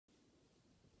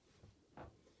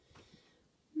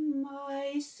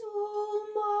My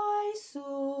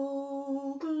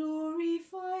soul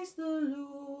glorifies the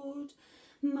Lord.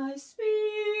 My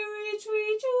spirit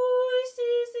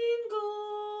rejoices in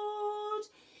God.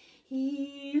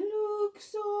 He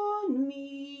looks on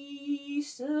me,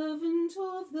 servant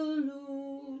of the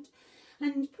Lord,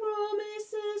 and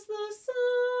promises the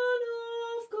Son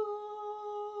of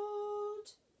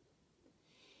God.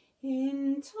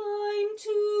 In time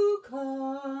to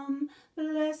come,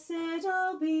 blessed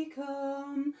I'll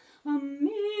become. A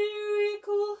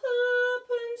miracle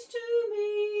happens to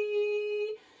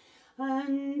me,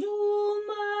 and all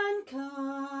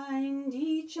mankind,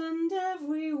 each and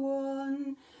every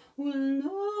one, will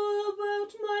know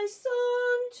about my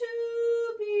Son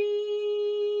to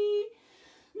be.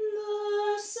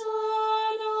 The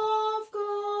Son of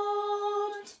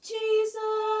God,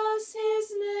 Jesus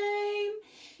his name,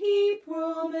 he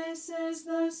promises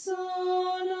the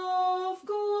Son of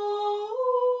God,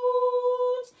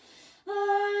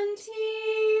 and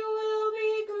he will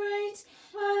be great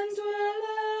and will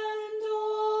end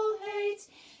all hate.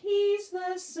 He's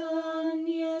the Son,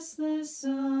 yes, the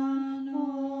Son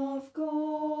of God.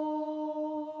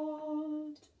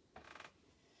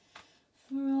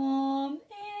 From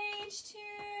age to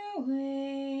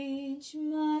age,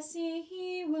 mercy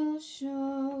he will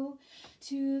show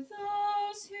to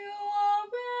those who are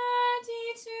ready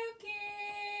to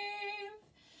give.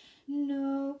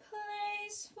 No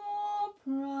place for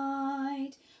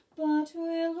pride, but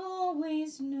will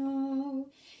always know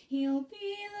he'll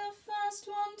be the first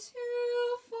one to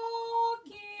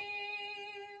forgive.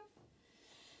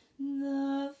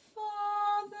 The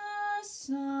Father,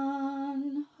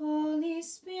 Son, Holy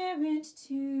Spirit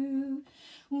too,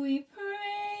 we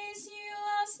praise you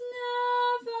as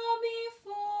never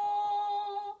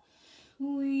before.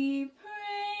 We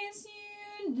praise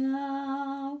you now